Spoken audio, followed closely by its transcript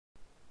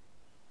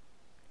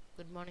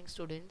Good morning,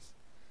 students.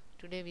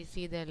 Today we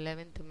see the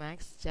 11th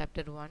Max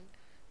Chapter 1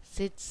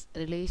 Sets,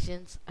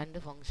 Relations and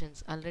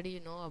Functions. Already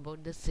you know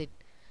about the set.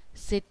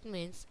 Set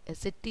means a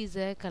set is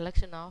a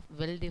collection of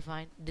well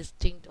defined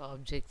distinct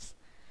objects.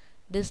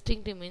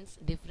 Distinct means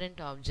different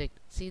object.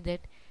 See that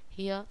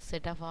here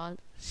set of all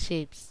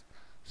shapes.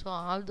 So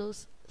all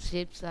those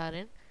shapes are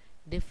in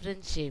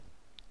different shape.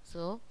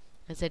 So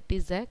a set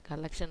is a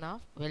collection of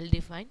well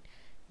defined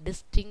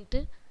distinct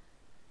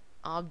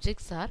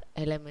objects are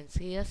elements.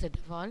 Here set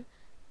of all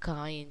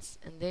coins,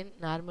 and then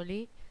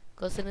normally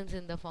question is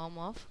in the form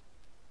of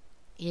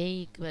a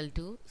equal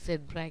to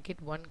set bracket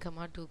 1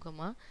 comma 2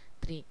 comma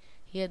 3.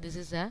 Here this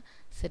is a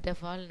set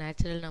of all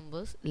natural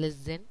numbers less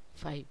than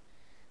 5.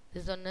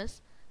 This one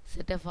is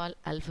set of all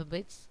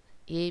alphabets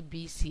A,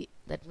 B, C,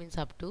 that means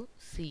up to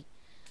C.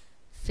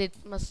 Set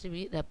must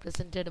be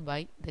represented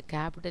by the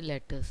capital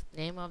letters.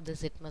 Name of the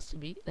set must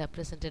be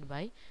represented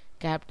by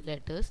capital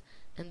letters,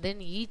 and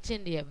then each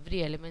and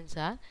every elements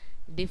are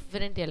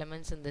different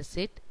elements in the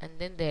set, and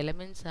then the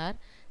elements are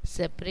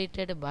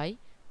separated by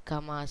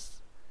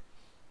commas.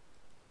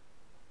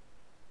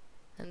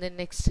 And then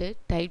next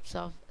types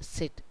of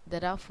set.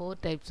 There are 4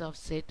 types of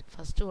set.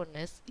 First one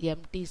is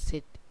empty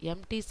set.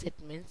 Empty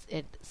set means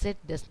a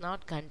set does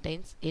not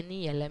contains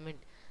any element,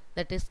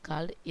 that is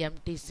called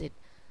empty set.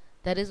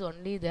 There is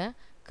only the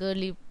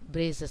curly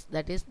braces,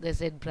 that is the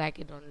set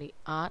bracket only,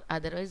 or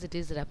otherwise it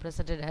is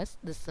represented as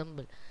the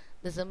symbol.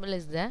 The symbol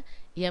is the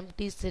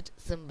empty set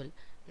symbol.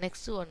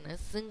 Next one is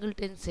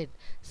singleton set.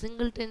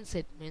 Singleton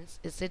set means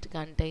a set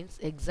contains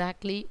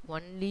exactly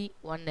only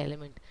one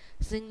element.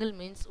 Single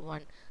means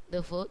one.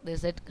 Therefore, the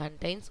set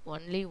contains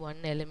only one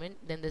element.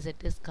 Then the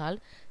set is called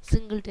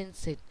singleton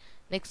set.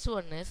 Next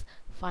one is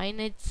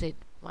finite set.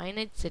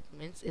 Finite set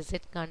means a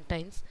set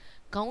contains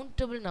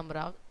countable number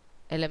of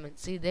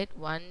elements. See that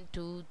 1,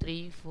 2,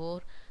 3,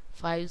 4,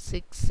 5,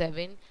 6,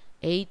 7,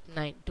 8,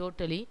 9.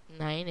 Totally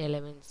 9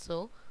 elements.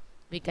 So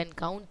we can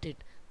count it.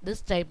 This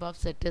type of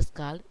set is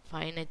called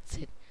finite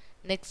set.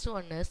 Next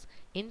one is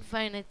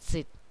infinite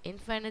set.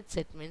 Infinite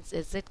set means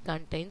a set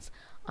contains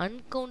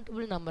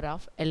uncountable number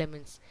of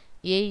elements.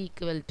 A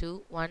equal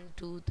to 1,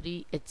 2,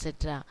 3,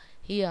 etc.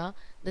 Here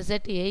the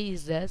set A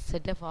is the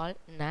set of all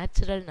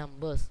natural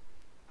numbers.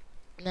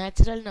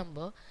 Natural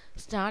number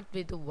start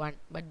with 1,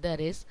 but there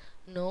is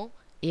no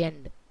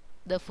end.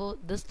 Therefore,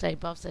 this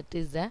type of set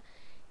is the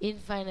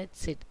infinite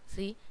set.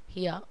 See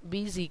here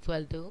B is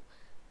equal to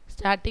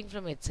starting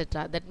from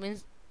etc. That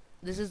means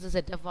this is the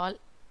set of all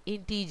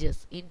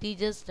integers.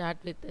 Integers start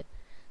with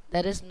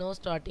there is no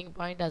starting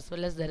point as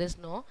well as there is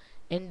no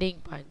ending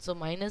point. So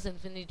minus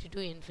infinity to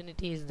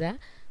infinity is the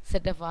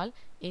set of all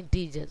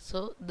integers.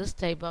 So this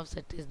type of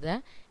set is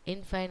the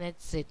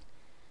infinite set.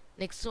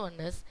 Next one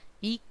is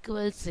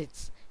equal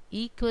sets.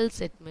 Equal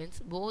set means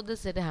both the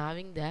set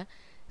having the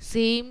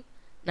same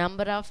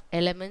number of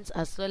elements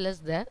as well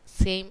as the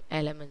same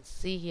elements.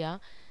 See here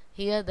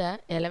the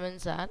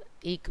elements are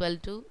equal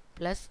to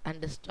plus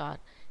and star.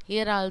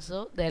 Here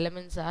also the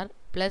elements are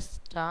plus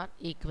star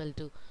equal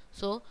to.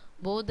 So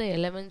both the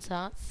elements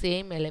are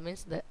same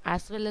elements,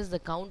 as well as the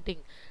counting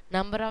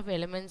number of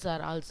elements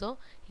are also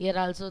here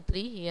also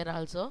 3, here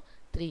also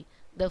 3.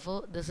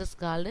 Therefore this is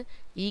called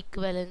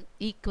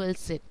equal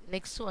set.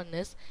 Next one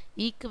is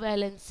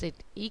equivalent set.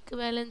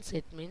 Equivalent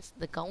set means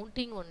the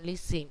counting only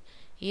same.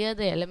 Here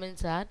the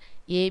elements are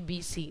A,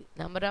 B, C.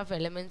 Number of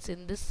elements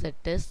in this set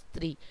is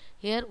 3.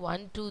 Here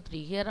 1, 2,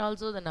 3. Here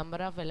also the number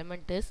of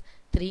element is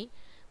 3.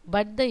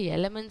 But the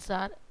elements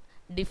are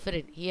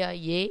different. Here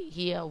A,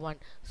 here 1.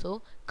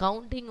 So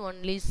counting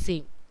only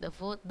same.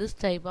 Therefore this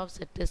type of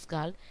set is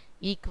called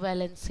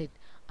equivalent set.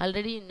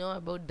 Already you know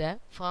about the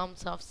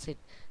forms of set.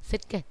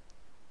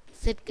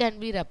 Set can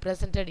be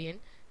represented in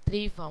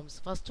 3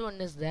 forms. First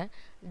one is the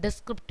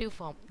descriptive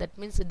form. That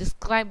means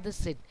describe the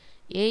set.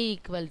 A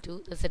equal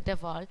to the set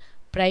of all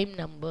prime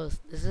numbers.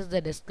 This is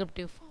the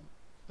descriptive form.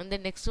 And the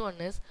next one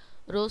is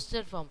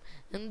roster form.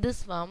 In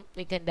this form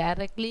we can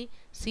directly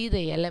see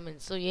the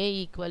elements. So A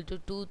equal to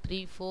 2,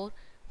 3, 4,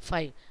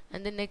 5.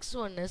 And the next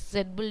one is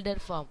set builder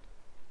form.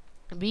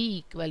 B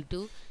equal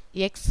to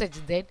x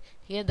such that,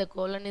 here the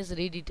colon is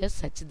read it as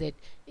such that,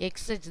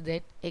 x such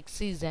that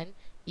x is an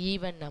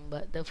even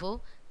number.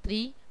 Therefore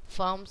 3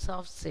 forms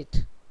of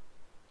set.